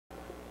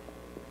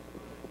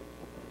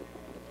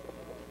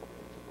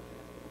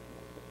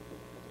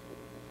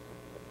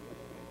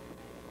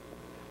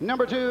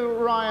Number 2,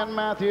 Ryan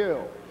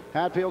Matthew.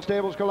 Hatfield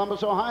Stables,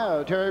 Columbus,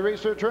 Ohio. Terry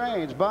Reeser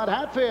trains. Bud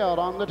Hatfield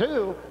on the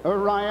 2,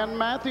 Ryan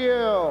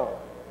Matthew.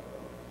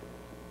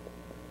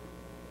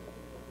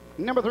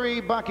 Number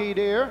 3, Bucky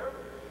Deer.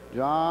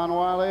 John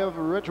Wiley of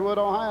Richwood,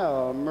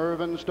 Ohio.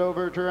 Mervyn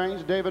Stover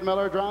trains. David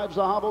Miller drives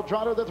the hobble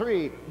trotter, the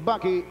 3,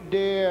 Bucky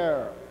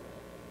Deer.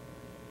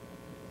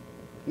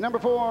 Number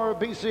 4,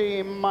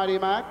 BC Mighty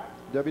Mac.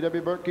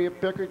 W.W. Berkey of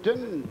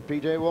Pickerington.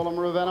 P.J. Willem,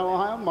 Ravenna,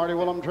 Ohio. Marty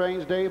Willem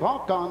trains Dave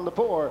Hawk on the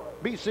 4,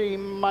 BC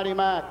Mighty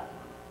Mac.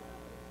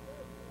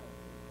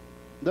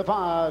 The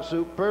 5,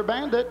 Super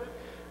Bandit.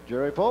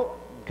 Jerry Folk,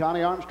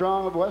 Connie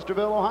Armstrong of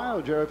Westerville,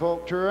 Ohio. Jerry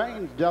Folk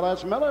trains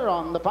Dallas Miller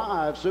on the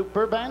 5,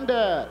 Super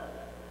Bandit.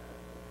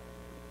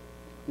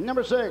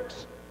 Number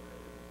 6,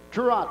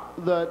 Trot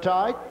the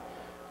Tide.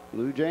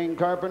 Lou Jane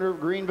Carpenter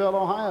of Greenville,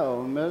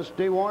 Ohio.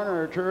 Misty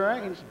Warner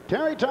trains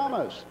Terry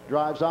Thomas.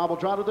 Drives hobble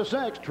trot the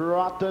 6,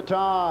 Trot the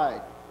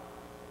Tide.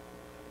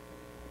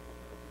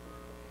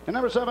 And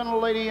number 7,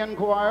 Lady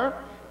Inquirer.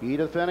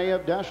 Edith Finney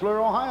of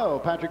Deshler, Ohio.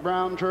 Patrick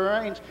Brown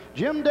trains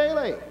Jim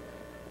Daly.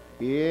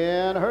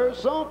 In her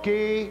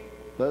sulky,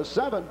 the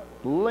 7,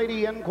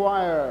 Lady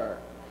Inquirer.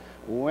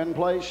 Win,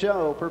 play,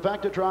 show,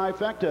 perfecta,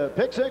 trifecta,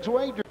 pick 6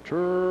 wager.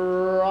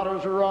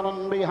 Trotters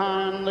running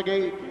behind the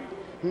gate.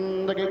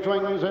 The gate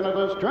swings into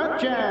the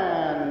stretch,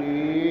 and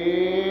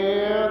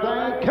here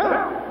they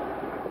come.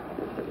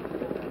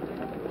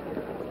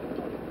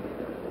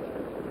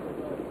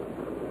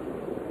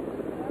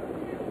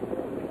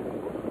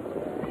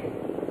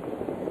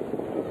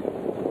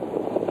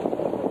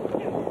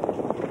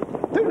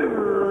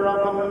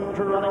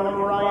 Running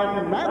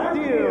Ryan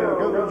Matthew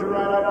goes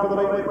right up for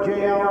the lead with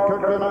J.L.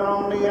 Kirkland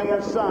on the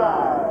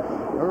inside.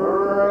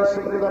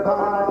 Racing to the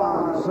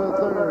pylons, the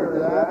 3rd,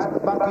 that's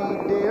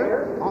Bucky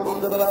Deer.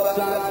 On the left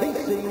side,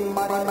 BC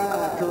Mighty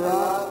Mac,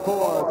 Trot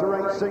 4th,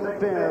 racing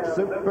 5th,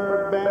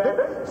 Super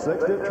Bandit.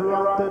 6th,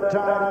 Trot the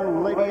Tide,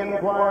 and Lady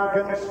Inquirer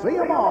can see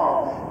them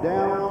all.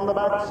 Down the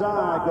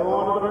backside, go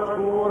on to the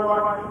first quarter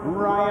mark.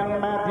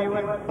 Ryan Matthew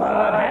and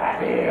Bud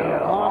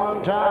Hatfield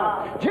on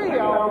top.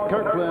 J.L.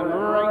 Kirkland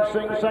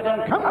racing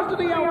 2nd, comes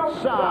to the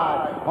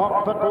outside.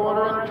 Off the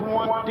quarter in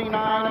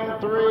 29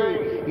 and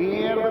 3.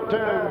 Into the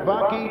turn,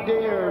 Bucky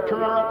Deer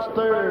trots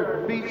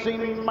 3rd,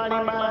 BC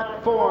Mighty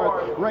Mac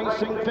 4th,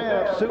 racing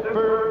 5th,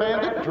 Super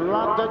Bandit,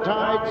 Trot the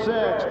Tide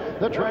 6th,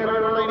 the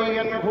trailer Lady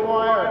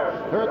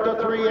Inquirer, they're at the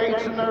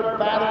 3/8 and they're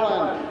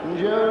battling.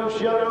 Joe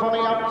Shelf on the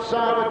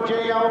outside with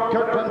J.L.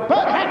 Kirkland,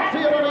 Bud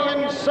Hatfield on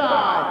the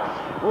inside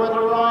with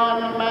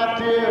Ryan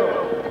Matthew.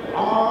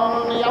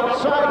 On the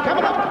outside,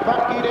 coming up,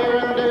 Bucky Deer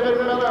and David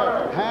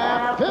Miller,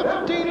 half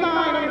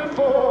 59 and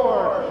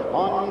 4.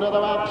 Onto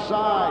the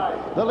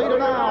outside, the leader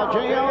now,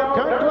 J.L.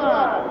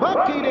 Kirkland.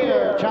 Bucky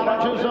Deer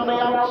challenges on the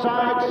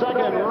outside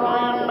 2nd.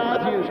 Ryan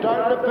Matthews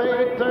started to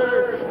fade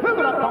 3rd.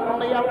 Moving up on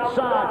the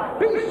outside,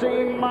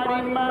 BC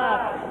Mighty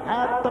Mac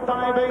at the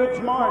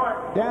 5/8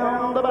 mark.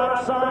 Down the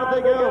backside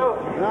they go.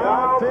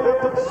 Now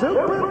 5th, it's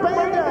Super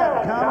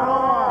Bandit coming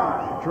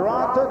on.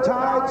 Trot the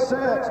Tide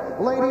 6th.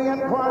 Lady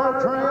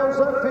Inquirer trails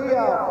the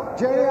field.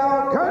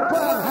 J.L.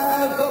 Kirkland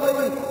has the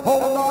lead.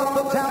 Holding off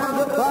the challenge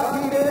of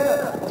Bucky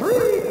Deer.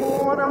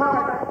 3/4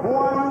 mark.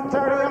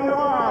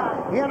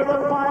 1:31 into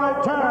the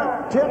final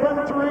turn.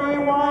 Tipping 3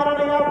 wide on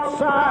the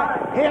outside.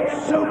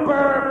 It's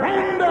Super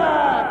Bandit.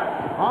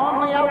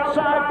 On the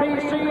outside,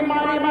 BC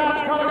Mighty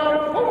Mac's going to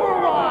go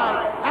 4 wide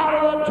out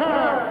of the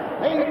turn.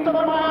 1/8 of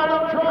a mile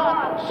to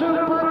trot.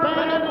 Super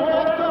Bandit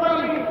with the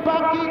lead.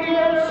 Bucky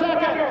Deer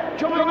 2nd.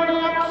 Joining the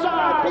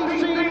outside,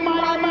 BC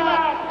Mighty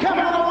Mac.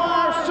 Coming to the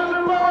wire,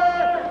 Super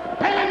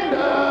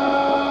Bandit.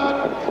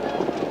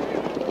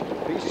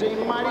 BC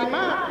Mighty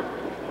Mac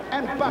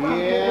and Bucky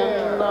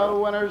Deer in the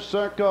winner's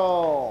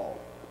circle.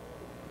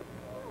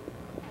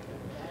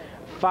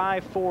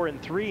 5, 4,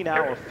 and 3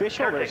 now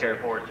official. There's a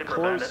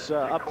close,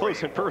 up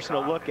close and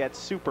personal look at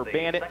Super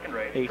Bandit,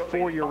 a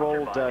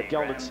 4-year-old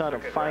gelded son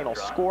of Final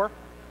Score.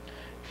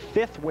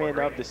 5th win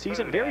of the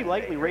season. Very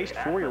lightly raced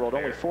 4-year-old.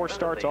 Only 4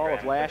 starts all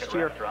of last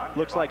year.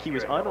 Looks like he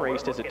was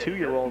unraced as a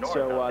 2-year-old.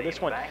 So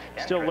this one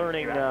still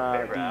learning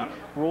the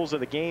rules of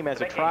the game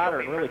as a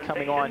trotter and really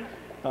coming on.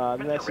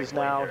 This is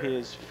now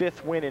his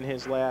 5th win in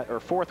his last, or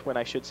 4th win,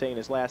 I should say, in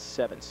his last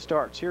 7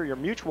 starts. Here are your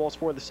mutuals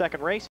for the 2nd race.